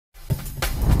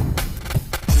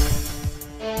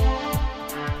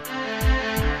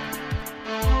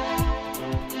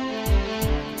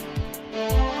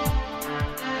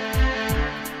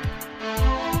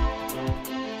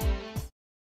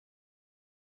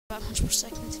500 per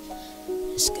second.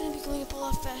 It's gonna be going up a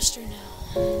lot faster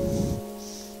now.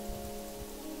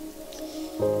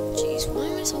 Jeez, why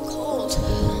am I so cold?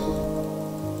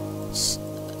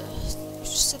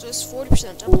 Just said it was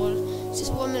 40% uploaded. It's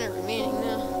just 1 minute remaining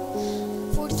now.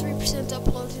 43%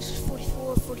 uploaded.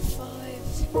 44,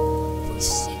 45,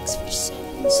 46,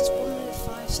 47. This is 1 minute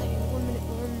 5 seconds. 1 minute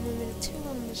 1, 1 minute 2,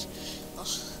 1 minute.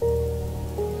 Ugh.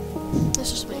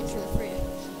 That's just my internet for you.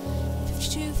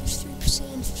 52,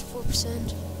 53%,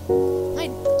 54%. My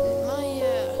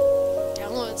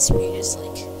download speed is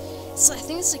like, I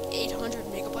think it's like 800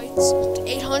 megabytes.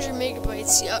 800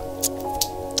 megabytes, yep.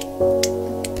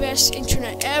 Best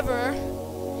internet ever.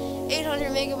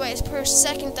 800 megabytes per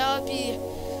second, that would be,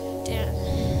 damn.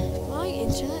 My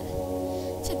internet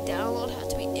to download had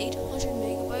to be 800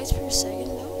 megabytes per second.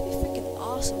 That would be freaking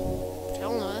awesome. But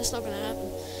hell no, that's not gonna happen.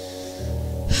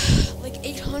 Like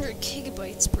 800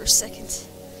 gigabytes per second.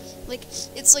 Like,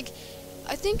 it's like,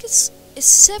 I think it's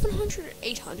 700 or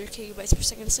 800 gigabytes per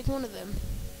second. It's like one of them.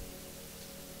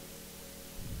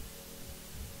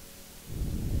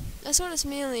 That's what it's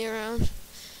mainly around.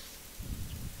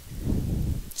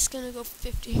 Just gonna go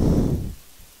 50. Am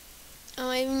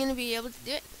I even gonna be able to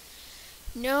do it?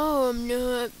 No, I'm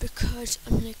not, because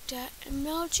I'm like that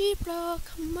emoji block.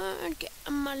 Come on, get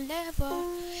on my level.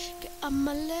 Get on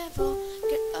my level.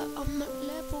 Get on my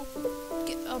level.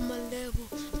 Get on my level.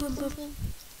 Boom, boom, boom.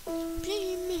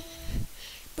 Boom.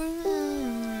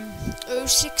 Boom. Oh,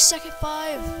 6 second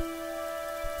 5.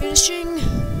 Finishing.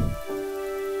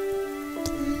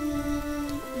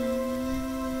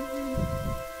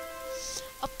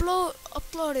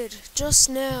 Uploaded just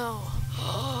now.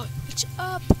 Oh, it's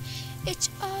up. It's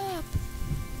up.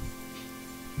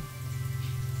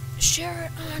 Share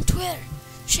it on Twitter.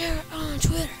 Share it on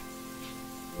Twitter.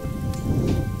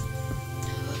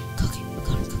 Cookie,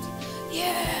 cookie.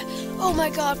 Yeah. Oh my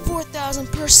God, 4,000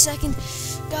 per second.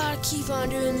 Gotta keep on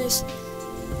doing this.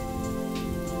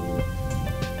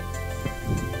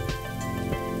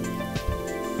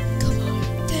 Come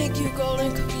on. Thank you,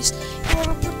 golden cookies.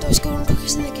 Whoever put those golden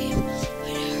cookies in the game,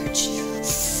 it hurts you.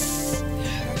 It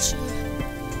hurts you.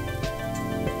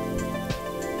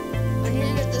 I need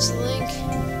to get this link.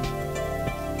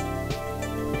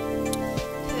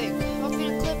 Okay, copy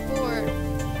to clipboard.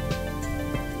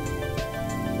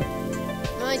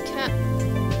 My cat.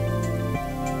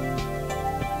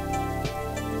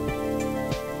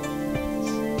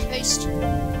 Paste.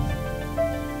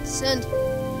 Send.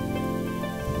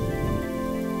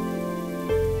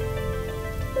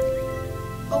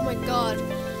 Oh my God, it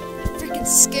freaking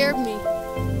scared me.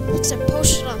 Because I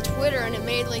posted it on Twitter and it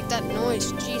made like that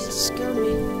noise. Jesus, it scared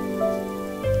me.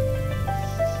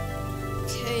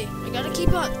 Okay, I gotta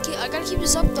keep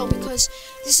this up though, because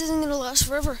this isn't gonna last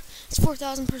forever. It's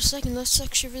 4,000 per second. That's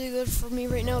actually really good for me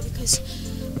right now, because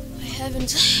I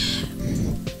haven't.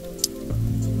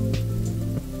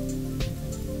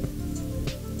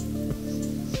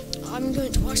 I'm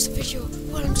going to watch the video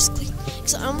while I'm just clicking,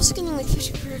 because I'm also getting like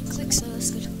 50 per click, so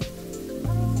that's good.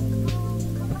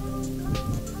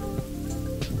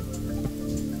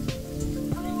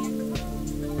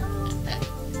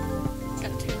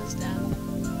 Gotta turn this down.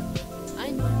 I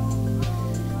know.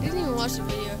 I didn't even watch the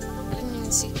video. I didn't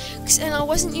even see. And I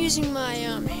wasn't using my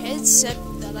headset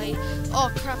that oh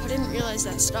crap, I didn't realize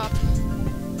that stopped.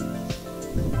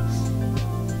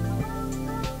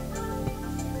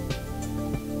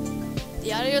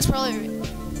 The audio is probably.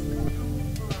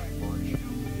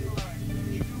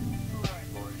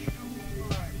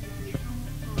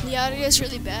 The audio is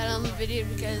really bad on the video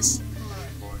because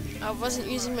I wasn't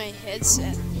using my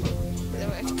headset.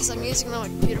 Because I'm using it on my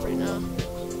computer right now.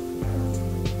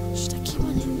 Should I keep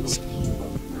on hitting the screen?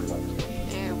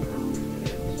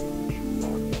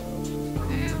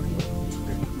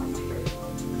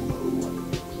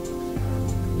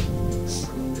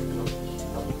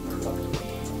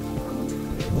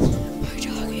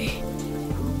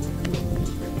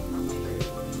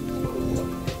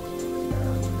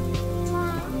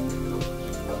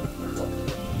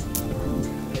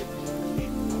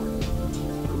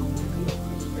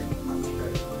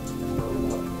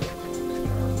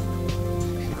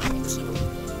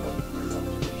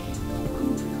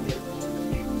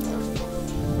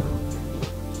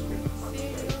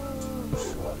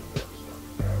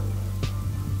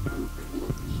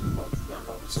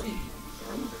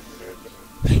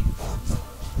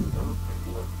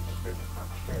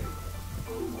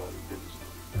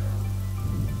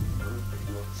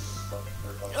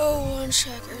 Oh, 1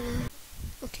 second.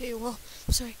 Okay, well,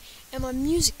 I'm sorry. And my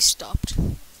music stopped.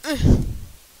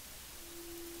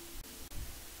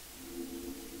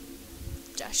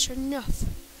 That's enough.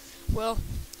 Well,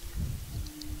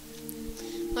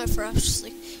 my friend was just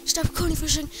like, stop recording for a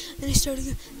second, then I started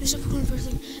again, then I stopped recording for a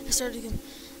second, I started again.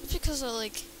 It's because I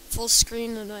like full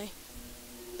screen and I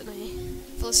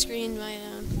full screen my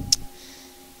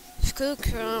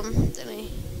Chrome, then I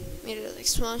made it like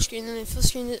small screen, then I full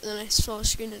screened it, then I small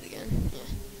screened it again.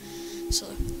 Yeah. So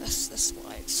that's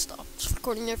why I stopped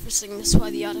recording there for a second. That's why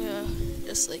the audio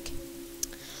just like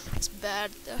it's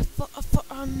bad for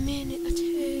a minute or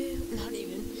two. Not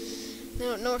even.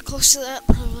 No, nowhere close to that.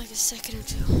 Probably like a second or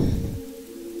two.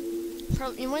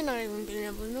 Probably you might not even be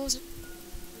able to notice it.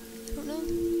 I don't know.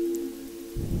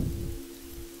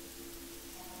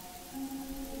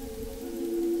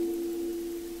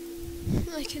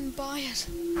 I can buy it.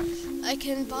 I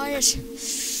can buy it,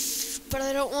 but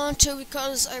I don't want to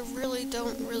because I really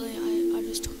don't. I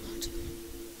just don't want to.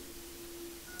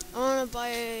 I want to buy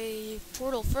a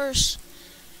portal first.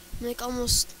 I'm like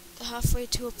almost halfway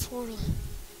to a portal.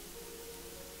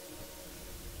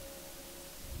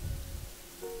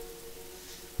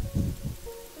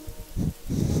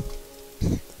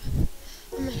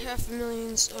 I'm at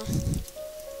 500,000, so.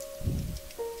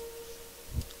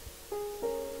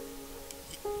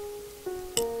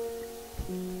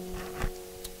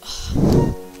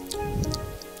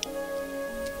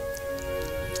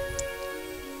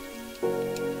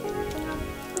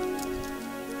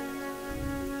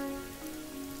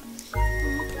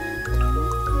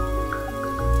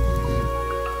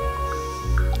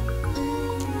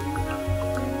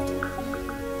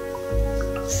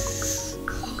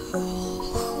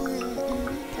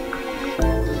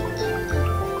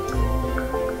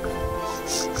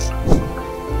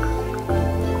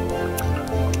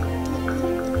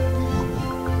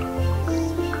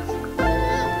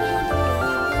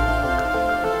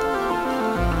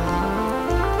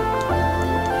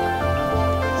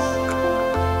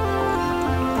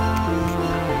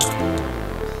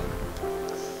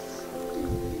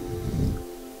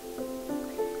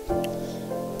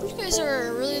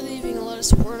 Are really leaving a lot of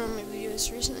support on my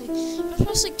videos recently. But the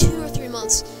past like 2 or 3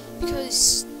 months,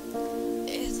 because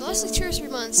the last like 2 or 3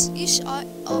 months, it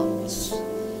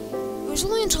was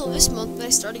only until this month that I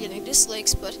started getting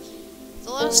dislikes. But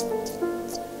the last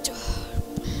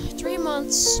 3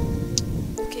 months,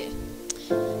 okay.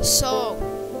 So,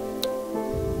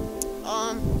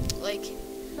 like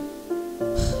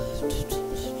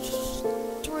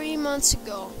 3 months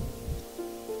ago,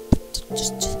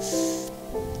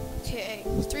 okay,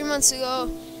 3 months ago,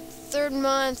 third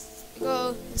month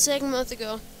ago, and second month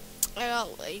ago, I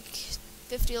got like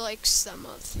 50 likes that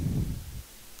month,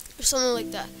 or something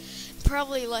like that.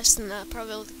 Probably less than that,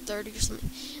 probably like 30 or something.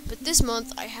 But this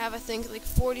month, I have, I think, like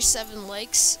 47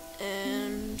 likes,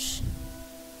 and,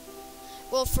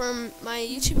 well, from my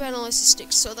YouTube analysis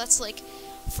sticks, so that's like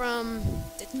from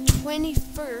the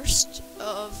 21st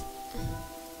of,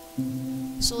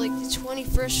 so like the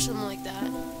 21st, something like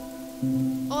that.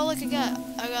 Oh, look, I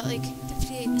got like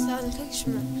 58,000 cookies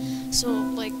from that. So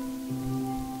like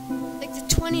the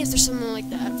 20th or something like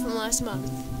that from last month.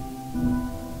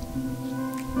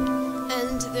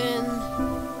 And then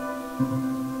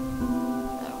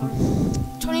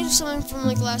 20th or something from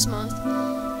like last month.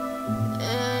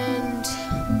 And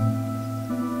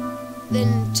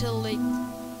then till like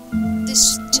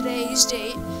today's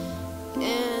date.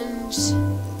 And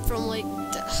from like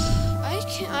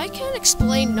I can't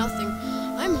explain nothing.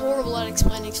 I'm horrible at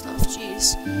explaining stuff,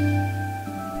 jeez.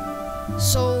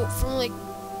 So, from like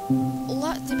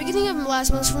the beginning of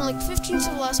last month, from like 15th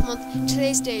of last month,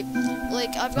 today's date,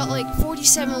 like I've got like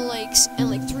 47 likes and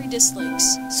like 3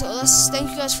 dislikes. So thank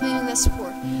you guys for leaving that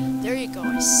support. There you go,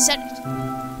 I said it.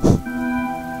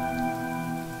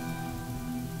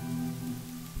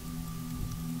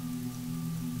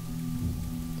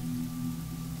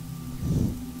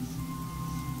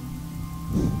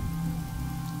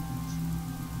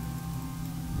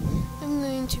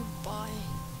 To buy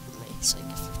like 50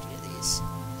 of these.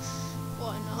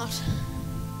 Why not?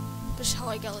 That's how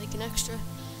I got like an extra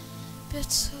bit,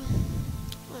 so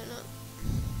why not?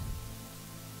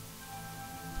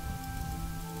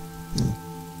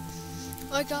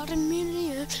 I got a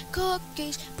million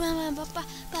cookies, I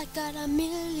got a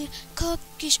million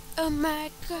cookies, oh my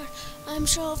god, I'm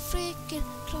so freaking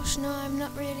close. No, I'm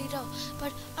not really though,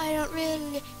 but I don't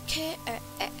really care.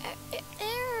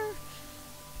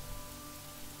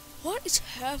 What is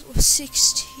half of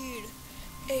 16?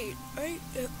 8,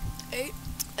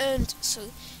 and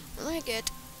so when I get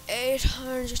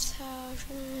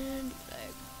 800,000,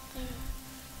 like,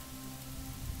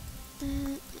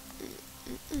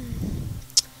 I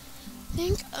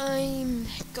think I'm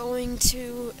going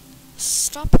to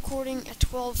stop recording at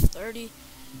 12:30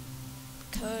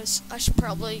 because I should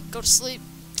probably go to sleep.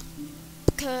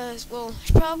 because, well, I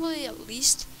should probably at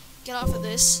least get off of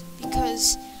this,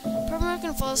 because I'm probably not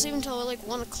going to fall asleep until like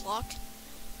 1 o'clock,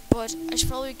 but I should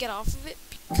probably get off of it,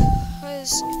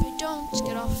 because if I don't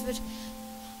get off of it,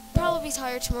 I'll probably be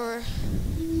tired tomorrow,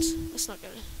 and that's not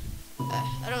good.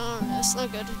 I don't know, that's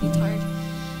not good to be tired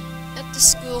at the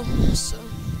school, so,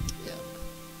 yeah.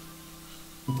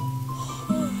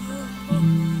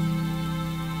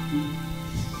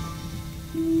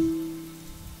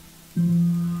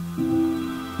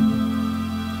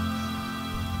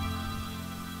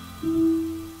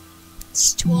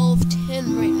 It's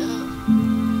 12:10 right now.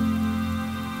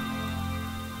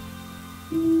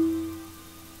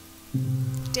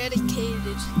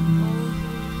 Dedicated. Oh,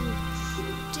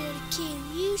 dedicated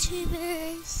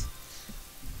YouTubers.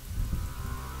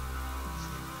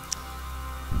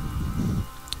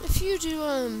 If you do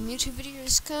YouTube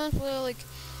videos, kind of like,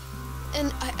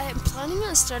 and I'm planning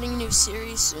on starting a new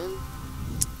series soon.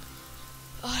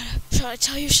 Should I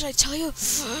tell you? Should I tell you?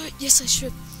 Yes, I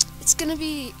should. It's gonna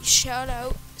be Shout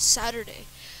Out Saturday.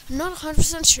 I'm not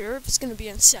 100% sure if it's gonna be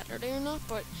on Saturday or not,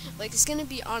 but like it's gonna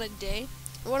be on a day.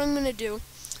 What I'm gonna do,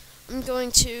 I'm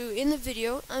going to, in the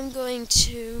video, I'm going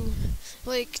to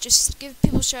like just give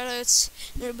people shout outs.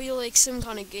 There'll be like some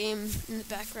kind of game in the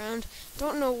background.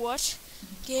 Don't know what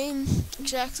game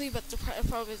exactly, but they're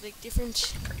probably like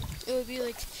different. It would be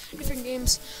like different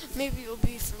games. Maybe it'll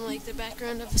be from like the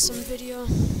background of some video.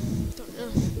 Don't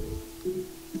know.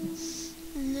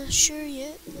 I'm not sure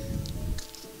yet.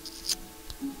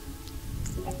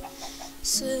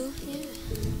 So, yeah.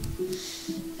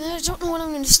 I don't know when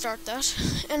I'm going to start that.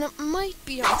 And it might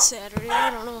be on Saturday, I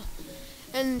don't know.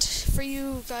 And for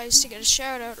you guys to get a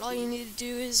shout out, all you need to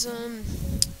do is,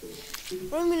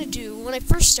 what I'm going to do, when I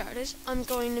first started, I'm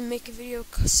going to make a video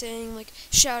saying, like,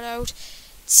 shout out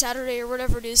Saturday or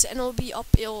whatever it is, and it'll be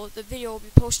up, the video will be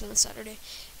posted on Saturday.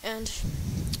 And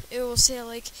it will say,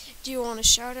 like, do you want a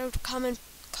shout out? Comment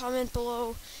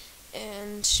below,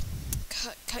 and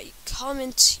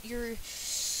comment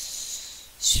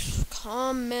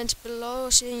below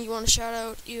saying you want a shout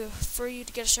out. For you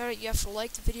to get a shout out, you have to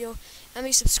like the video and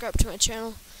be subscribed to my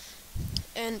channel.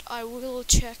 And I will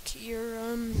check your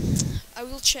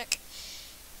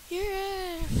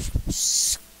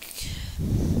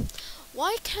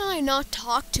why can I not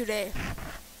talk today?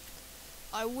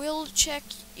 I will check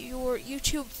your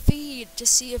YouTube feed to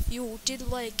see if you did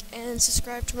like and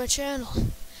subscribe to my channel.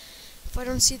 If I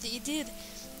don't see that you did,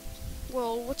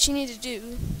 well, what you need to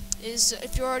do is,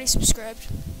 if you're already subscribed,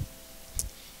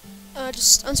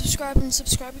 just unsubscribe and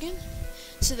subscribe again,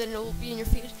 so then it will be in your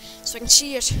feed, so I can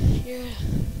see it. Yeah.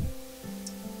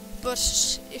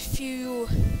 But if you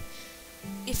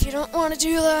don't want to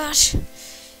do that,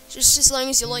 just as long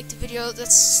as you like the video,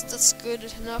 that's good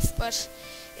enough. But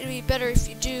it'd be better if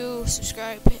you do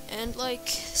subscribe and like.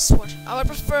 That's what I would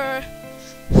prefer.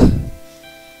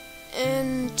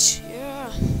 And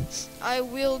yeah, I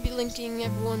will be linking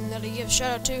everyone that I give a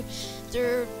shout out to,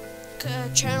 their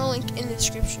channel link in the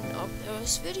description of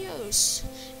those videos.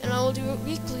 And I will do it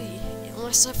weekly,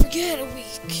 unless I forget a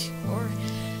week, or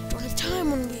don't have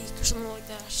time 1 week, or something like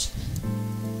that.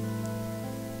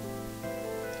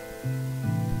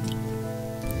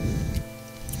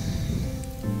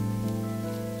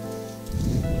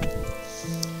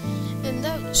 And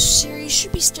that series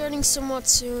should be starting somewhat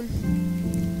soon.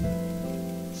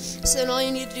 So then all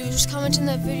you need to do is just comment in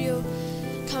that video,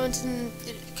 commenting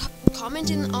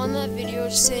on that video,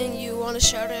 just saying you want a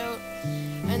shout out,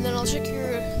 and then I'll check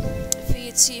your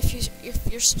feed, see if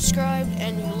you're subscribed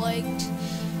and you liked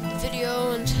the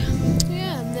video, and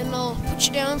yeah, and then I'll put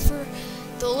you down for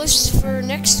the list for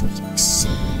next week's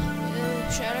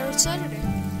shout out Saturday.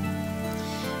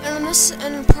 And on this,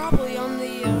 and probably on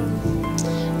the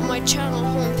on my channel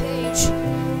homepage,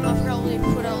 I'll probably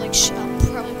put out like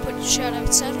put shout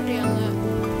out Saturday on that.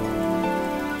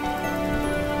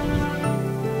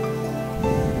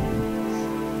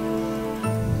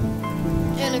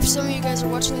 And if some of you guys are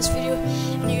watching this video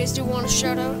and you guys do want a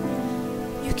shout out,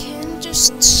 you can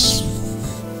just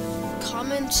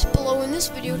comment below in this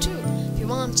video too, if you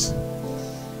want.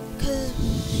 Cause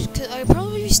I'll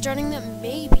probably be starting that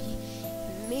maybe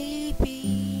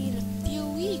in a few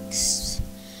weeks.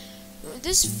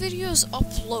 This video's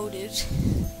uploaded.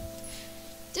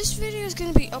 This video is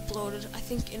going to be uploaded, I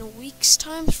think, in a week's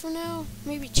time from now.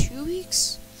 Maybe 2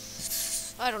 weeks.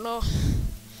 I don't know.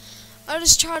 I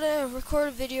just try to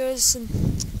record videos and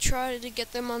try to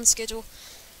get them on schedule.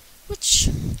 Which,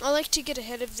 I like to get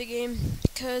ahead of the game,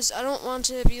 because I don't want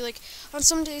to be like, on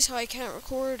some days how I can't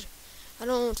record,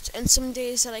 and some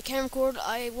days that I can record,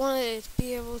 I want to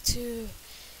be able to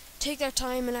take that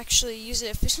time and actually use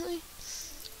it efficiently.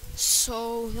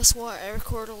 So that's why I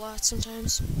record a lot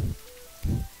sometimes.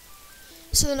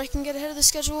 So then I can get ahead of the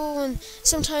schedule, and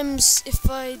sometimes if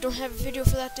I don't have a video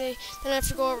for that day, then I have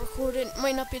to go out and record it. It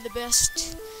might not be the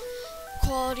best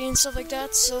quality and stuff like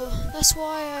that, so that's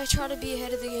why I try to be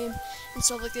ahead of the game and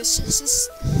stuff like this.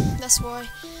 That's why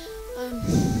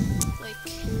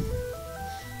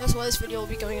that's why this video will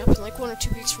be going up in like 1 or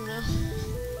 2 weeks from now.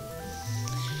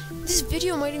 This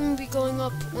video might even be going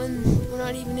up when we're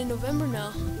not even in November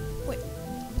now. Wait,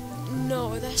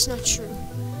 no, that's not true.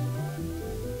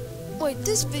 Wait,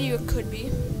 this video could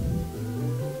be.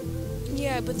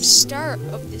 Yeah, but the start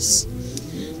of this,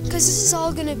 because this is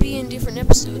all gonna be in different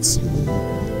episodes.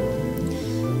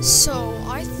 So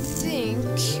I think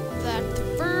that the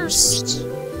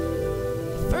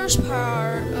first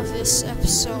part of this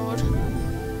episode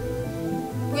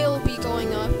will be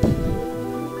going up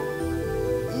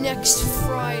next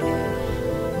Friday.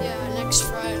 Yeah, next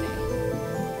Friday.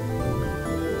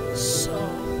 So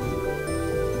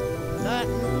that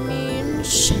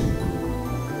means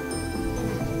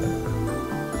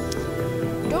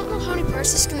I don't know how many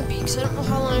parts this is gonna be because I don't know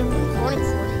how long I've been recording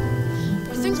for.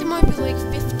 But I think there might be like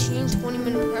 15-20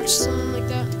 minute parts or something like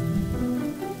that.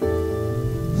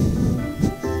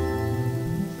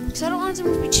 Because I don't want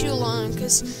them to be too long,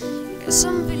 because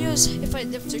some videos, if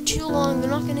they're too long, they're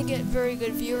not going to get very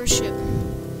good viewership.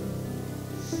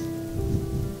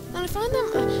 And I find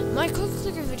that my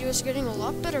CookieClicker videos are getting a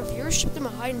lot better viewership than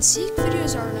my hide-and-seek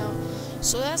videos are now.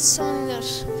 So that's something that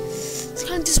is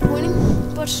kind of disappointing,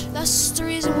 but that's the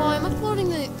reason why I'm uploading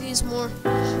these more.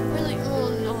 Really, well,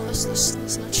 no,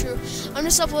 that's not true. I'm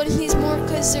just uploading these more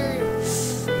because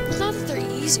it's not that they're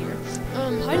easier.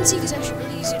 Hide-and-seek is actually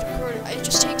really easy to record. It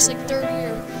just takes like 30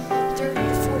 to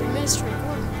 40 minutes to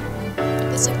record.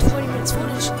 That's like 20 minutes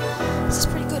footage. This is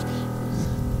pretty good.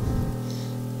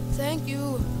 Thank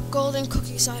you, Golden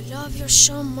Cookies. I love you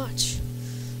so much.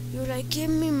 You like give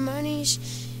me monies,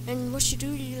 and what you do,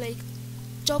 you like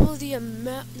double the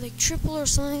amount, like triple or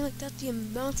something like that, the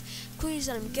amount of cookies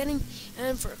that I'm getting.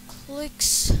 And for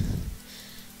clicks,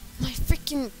 my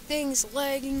freaking thing's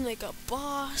lagging like a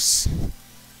boss.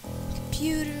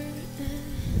 Computer.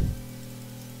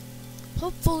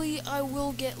 Hopefully I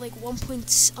will get like 1.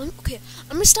 Okay,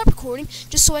 I'm gonna stop recording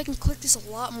just so I can click this a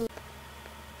lot more.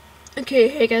 Okay,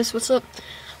 hey guys, what's up?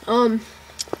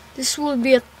 This will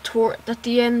be at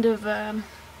the end of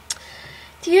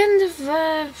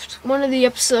one of the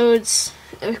episodes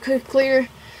of CookieClicker.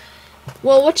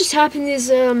 Well, what just happened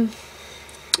is a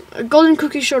golden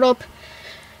cookie showed up,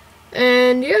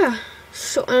 and yeah,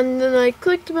 and then I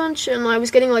clicked a bunch, and I was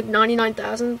getting like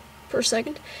 99,000 per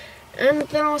second. And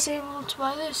then I was able to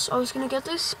buy this. I was gonna get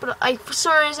this, but for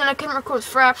some reason I couldn't record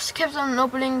fraps. Kept on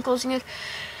opening and closing it.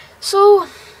 So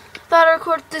thought I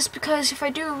recorded this because if I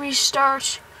do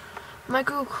restart my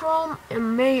Google Chrome, it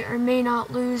may or may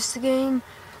not lose the game.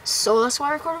 So that's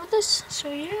why I recorded with this. So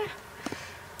yeah,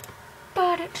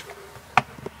 bought it.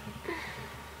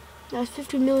 That's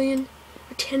 50 million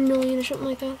or 10 million or something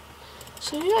like that.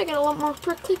 So yeah, I got a lot more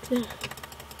per click now.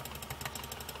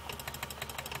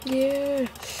 Yeah.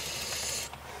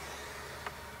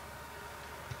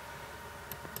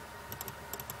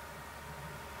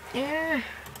 Yeah.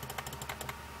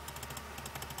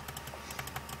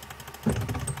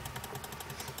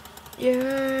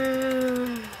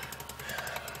 Yeah.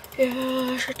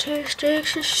 Yeah,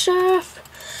 statistics and stuff.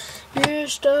 Yeah,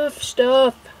 stuff.